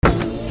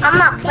I'm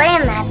not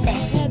playing that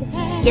thing.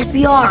 Yes,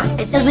 we are.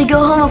 It says we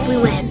go home if we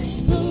win.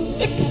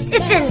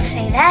 It didn't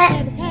say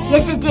that.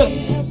 Yes, it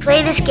did.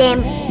 Play this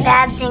game,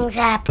 bad things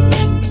happen.